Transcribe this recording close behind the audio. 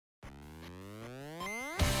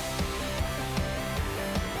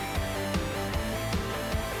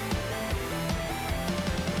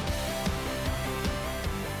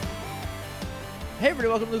Hey everybody,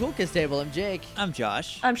 welcome to the Cool Kids Table. I'm Jake. I'm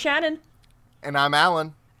Josh. I'm Shannon. And I'm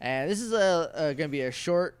Alan. And this is going to be a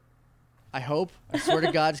short, I hope. I swear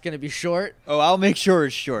to God, it's going to be short. Oh, I'll make sure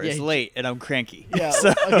it's short. Yeah. It's late, and I'm cranky. Yeah,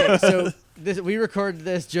 okay, so we recorded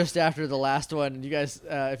this just after the last one. And you guys,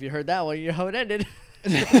 if you heard that one, you know how it ended.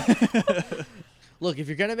 Look, if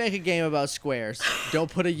you're going to make a game about squares,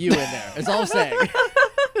 don't put a U in there. That's all I'm saying.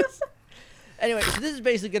 Anyway, so this is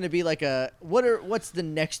basically going to be like a, what's the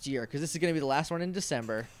next year? Because this is going to be the last one in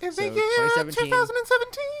December. In So the year 2017.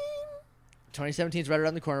 2017 is right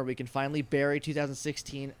around the corner. We can finally bury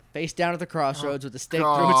 2016 face down at the crossroads with a stake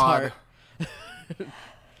God. through its heart.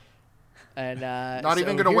 And Not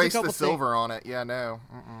even going going to to waste the silver on it. Yeah, no.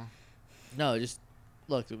 Mm-mm. No, just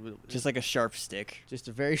look. Just like a sharp stick. Just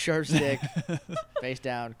a very sharp stick, face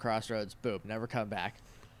down, crossroads, boom, never come back.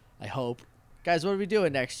 I hope. Guys, what are we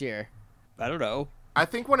doing next year? I don't know. I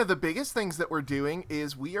think one of the biggest things that we're doing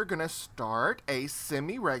is we are going to start a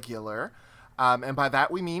semi-regular, and by that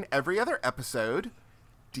we mean every other episode,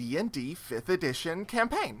 D&D 5th edition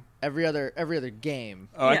campaign. Every other game.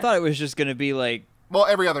 Oh, I Yeah. thought it was just gonna be like Well,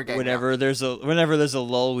 every other game. whenever there's a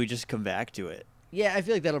lull, we just come back to it. Yeah, I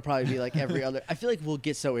feel like that'll probably be like every other. I feel like we'll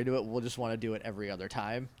get so into it, we'll just want to do it every other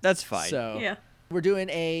time. That's fine. So Yeah. we're doing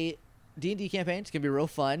a D&D campaign. It's gonna be real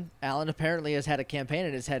fun. Alan apparently has had a campaign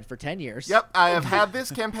in his head for 10 years. Yep, I have had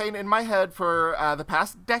this campaign in my head for the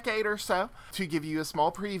past decade or so. To give you a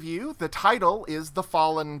small preview, the title is The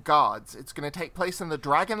Fallen Gods. It's going to take place in the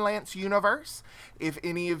Dragonlance universe. If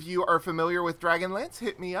any of you are familiar with Dragonlance,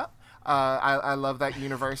 hit me up. I love that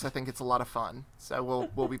universe. I think it's a lot of fun. So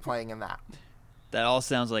we'll be playing in that. That all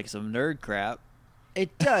sounds like some nerd crap.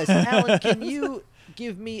 It does. Alan, can you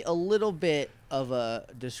give me a little bit of a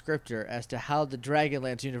descriptor as to how the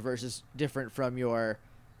Dragonlance universe is different from your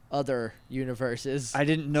other universes? I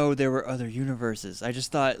didn't know there were other universes. I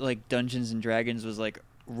just thought like Dungeons and Dragons was like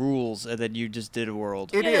rules, and then you just did a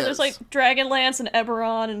world. It yeah, is. there's like Dragonlance and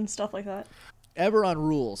Eberron and stuff like that. Eberron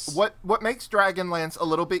rules. What makes Dragonlance a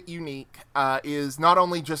little bit unique is not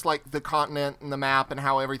only just like the continent and the map and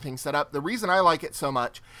how everything's set up. The reason I like it so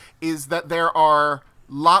much is that there are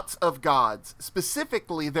lots of gods.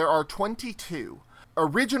 Specifically, there are 22.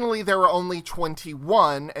 Originally, there were only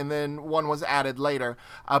 21, and then one was added later.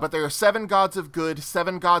 But there are 7 gods of good,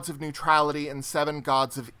 7 gods of neutrality, and 7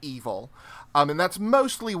 gods of evil. And that's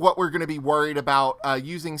mostly what we're going to be worried about,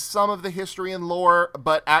 using some of the history and lore,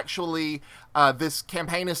 but actually this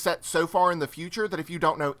campaign is set so far in the future that if you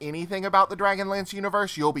don't know anything about the Dragonlance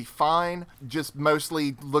universe, you'll be fine. Just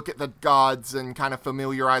mostly look at the gods and kind of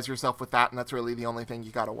familiarize yourself with that, and that's really the only thing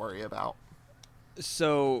you got to worry about.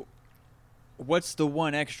 So, what's the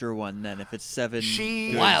one extra one then? If it's 7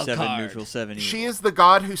 good, Wild 7 card. neutral, 7 evil. She is the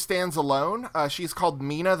god who stands alone. She's called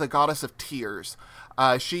Mina, the goddess of tears.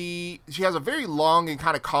 She has a very long and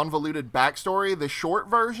kind of convoluted backstory. The short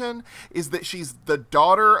version is that she's the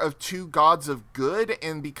daughter of 2 gods of good,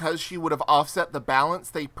 and because she would have offset the balance,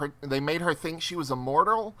 they made her think she was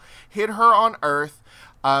immortal, hid her on Earth,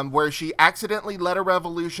 where she accidentally led a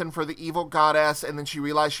revolution for the evil goddess, and then she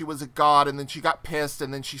realized she was a god, and then she got pissed,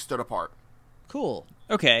 and then she stood apart. Cool.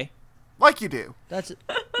 Okay. Like you do. That's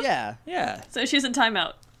yeah. Yeah. So she's in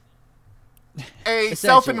timeout. A Essentially.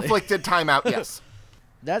 self-inflicted timeout, yes.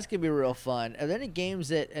 That's gonna be real fun. Are there any games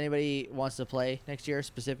that anybody wants to play next year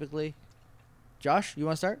specifically? Josh, you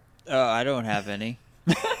want to start? I don't have any.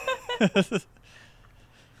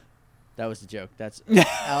 That was the joke. That's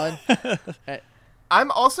Alan.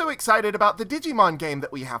 I'm also excited about the Digimon game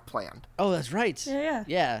that we have planned. Oh, that's right. Yeah.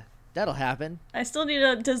 Yeah, that'll happen. I still need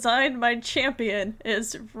to design my champion.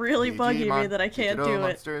 It's really bugging me Digimon, that I can't digital do it.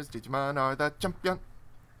 monsters, Digimon are the champion.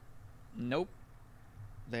 Nope.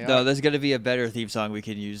 They No, are. there's gonna be a better theme song we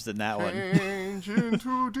can use than that one. Change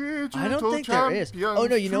into digital I don't think there is. champion Oh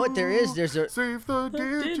no, you know what there is? to There's a save the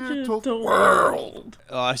digital Digital world.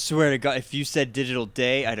 Oh, I swear to God, if you said Digital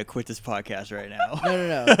Day, I'd have quit this podcast right now.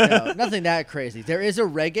 no, nothing that crazy. There is a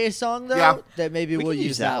reggae song though Yeah. that maybe We we'll can use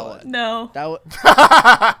use that that one. one. No.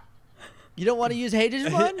 That You don't want to use Hey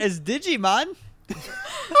Digimon? As Digimon?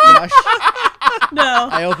 Josh, No.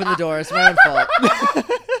 I opened the door. It's my own fault.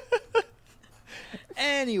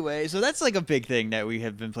 Anyway, so that's like a big thing that we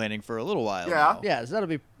have been planning for a little while Yeah. now. Yeah, so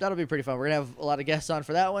that'll be pretty fun. We're gonna have a lot of guests on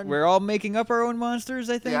for that one. We're all making up our own monsters,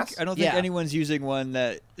 I think. Yes. I don't think Yeah. anyone's using one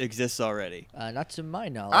that exists already. Not to my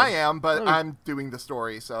knowledge. I am, but Oh. I'm doing the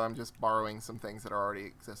story, so I'm just borrowing some things that are already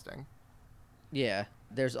existing. Yeah.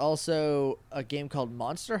 There's also a game called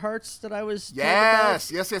Monster Hearts that I was told Yes,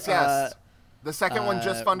 about. yes. The second one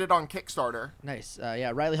just funded on Kickstarter. Nice.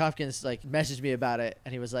 Yeah, Riley Hopkins messaged me about it,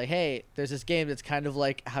 and he was like, "Hey, there's this game that's kind of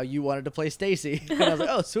like how you wanted to play Stacy." And I was like,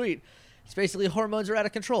 "Oh, sweet." It's basically hormones are out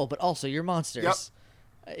of control, but also you're monsters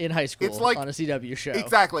in high school It's like- on a CW show.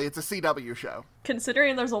 Exactly, it's a CW show.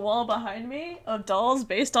 Considering there's a wall behind me of dolls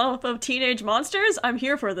based off of teenage monsters, I'm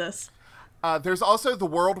here for this. There's also the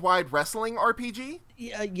Worldwide Wrestling RPG.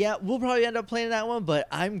 Yeah, we'll probably end up playing that one, but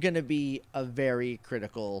I'm going to be a very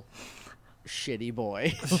critical, shitty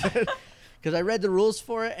boy. Because I read the rules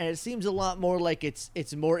for it, and it seems a lot more like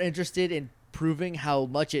it's more interested in proving how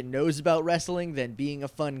much it knows about wrestling than being a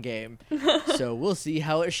fun game. So we'll see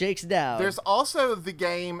how it shakes down. There's also the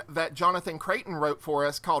game that Jonathan Creighton wrote for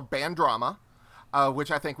us called Band Drama,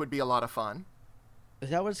 which I think would be a lot of fun. Is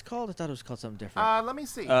that what it's called? I thought it was called something different. Let me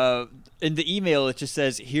see. In the email, it just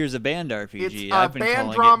says, "Here's a band RPG." It's I've been Band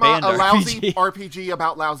calling Drama, it band a lousy RPG. RPG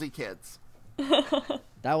about lousy kids.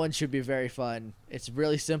 That one should be very fun. It's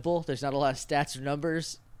really simple. There's not a lot of stats or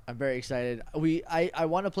numbers. I'm very excited. I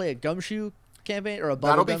want to play a Gumshoe campaign or a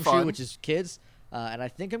That'll Bubble be Gumshoe, fun. which is kids, and I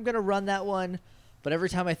think I'm gonna run that one. But every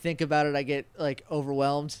time I think about it, I get like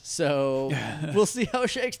overwhelmed. So we'll see how it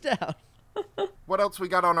shakes down. What else we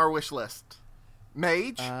got on our wish list?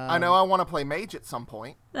 Mage. I know I want to play Mage at some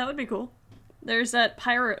point. That would be cool. There's that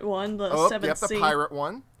pirate one, the Oh, 7th yep, the Sea. pirate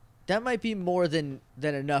one. That might be more than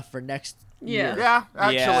enough for next Yeah. year. Yeah,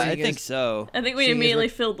 actually. Yeah, I Seeing think as- so. I think we Seeing as immediately we're-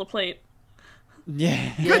 filled the plate.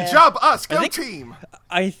 Yeah. Good Yeah. job, us. Go think- team.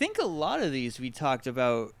 I think a lot of these we talked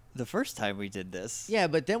about the first time we did this. Yeah,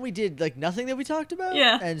 but then we did like nothing that we talked about.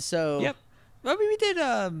 Yeah. And so Yep. I mean, we did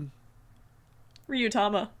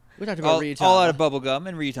Ryutama. we talked about all Ryutama. out of bubblegum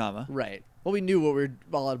and Ryutama. Right. Well, we knew what we were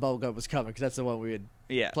all out of bubblegum was coming because that's the one we had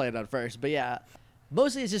Yeah. planned on first. But yeah,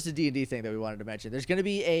 mostly it's just a D&D thing that we wanted to mention. There's going to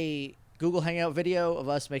be a Google Hangout video of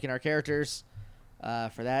us making our characters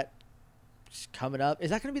for that coming up. Is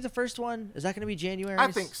that going to be the first one? Is that going to be January?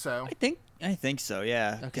 I think so. I think so.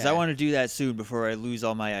 Yeah. Because Okay. I want to do that soon before I lose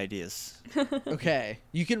all my ideas. Okay.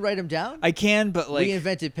 You can write them down? I can, but like, we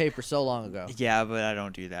invented paper so long ago. yeah, but I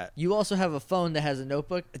don't do that. You also have a phone that has a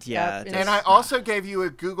notebook Yeah, app in it it? And I also gave you a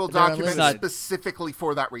Google They're document unlimited. specifically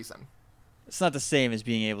for that reason. It's not the same as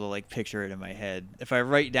being able to like picture it in my head. If I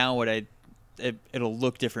write down what it'll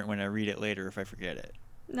look different when I read it later if I forget it.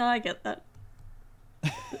 No, I get that.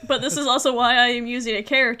 But this is also why I am using a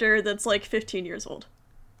character that's like 15 years old.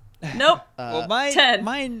 Nope. Well, 10.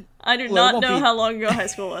 mine. I do well, it not won't know be- how long ago high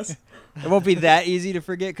school was. It won't be that easy to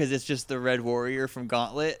forget because it's just the Red Warrior from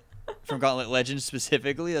Gauntlet Legends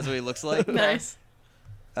specifically. That's what he looks like. Nice.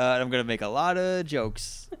 And I'm gonna make a lot of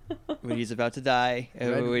jokes when he's about to die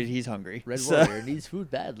and Red- when he's hungry. Red So- Warrior needs food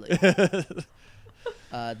badly.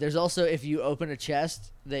 There's also if you open a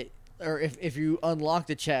chest or if you unlock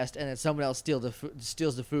the chest and then someone else steals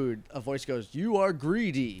the food, a voice goes, "You are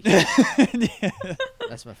greedy."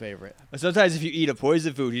 That's my favorite. Sometimes if you eat a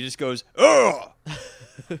poison food, he just goes, "Ugh!"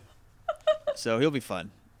 So he'll be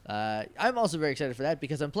fun. I'm also very excited for that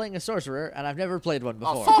because I'm playing a sorcerer and I've never played one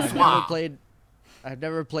before. sorcerer! I've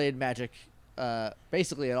never played Magic,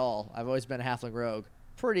 basically at all. I've always been a halfling rogue,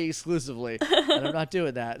 pretty exclusively, and I'm not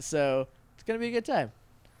doing that. So it's gonna be a good time.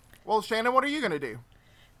 Well, Shannon, what are you going to do?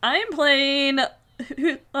 I am playing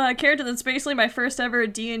a character that's basically my first ever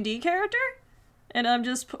D&D character. And I'm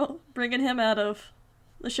just bringing him out of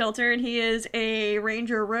the shelter. And he is a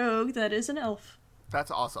ranger rogue that is an elf.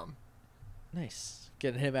 That's awesome. Nice,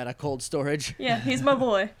 getting him out of cold storage. Yeah, he's my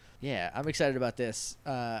boy. Yeah, I'm excited about this.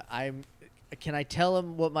 Can I tell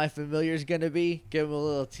him what my familiar is gonna be? Give him a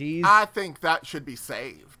little tease. I think that should be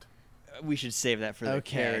saved. We should save that for the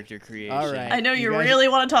Okay. character creation. All right. I know you You guys- really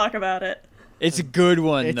want to talk about it. It's a good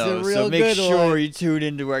one, It's a though. real So make good sure one. you tune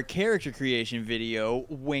into our character creation video,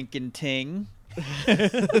 Wink and Ting.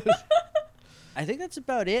 I think that's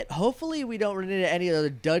about it. Hopefully, we don't run into any other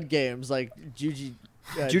dud games like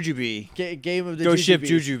Jujubee. Game of the Go ship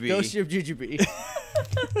Jujubee. Jujubee. Go ship Jujubee.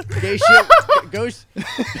 Gay ship. Ghost.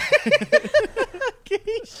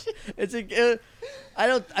 It's a. I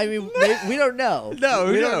don't. I mean, we don't know. No,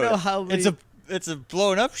 we don't know how many. It's a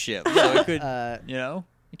blown up ship. So it could, Uh,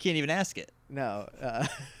 you can't even ask it. no.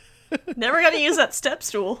 Never gonna use that step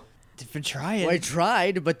stool. Been trying. Well, I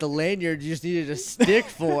tried, but the lanyard you just needed a stick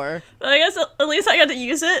for. But I guess at least I got to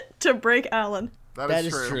use it to break Alan. That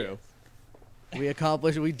is true. We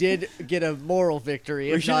accomplished. We did get a moral victory,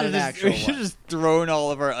 We if not an actual we should one. have just thrown all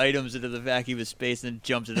of our items into the vacuum of space and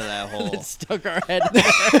jumped into that hole. Stuck our head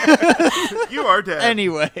there. You are dead.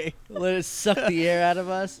 Anyway, Let it suck the air out of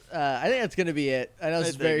us. I think that's gonna be it. I know I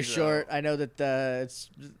it's very think so. short. I know that this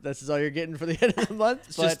is all you're getting for the end of the month.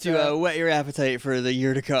 it's but, just to whet your appetite for the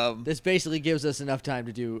year to come. this basically gives us enough time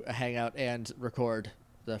to do a hangout and record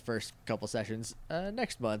the first couple sessions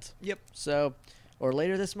next month. Yep. So, or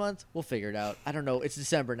later this month, we'll figure it out. I don't know. It's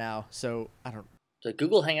December now, so I don't. The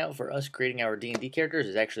Google Hangout for us creating our D&D characters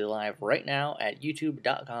is actually live right now at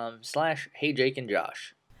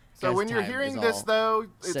youtube.com/HeyJakeandJosh. So Guys, when you're time hearing is this, all though,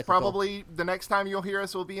 it's cyclical. probably the next time you'll hear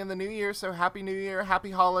us will be in the new year. So happy New Year,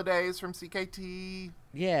 happy holidays from CKT.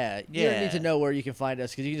 Yeah, you don't need to Yeah. know where you can find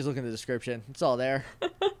us because you can just look in the description. It's all there.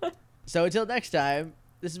 So until next time,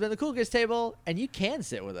 this has been the Cool Kids Table, and you can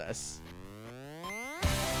sit with us.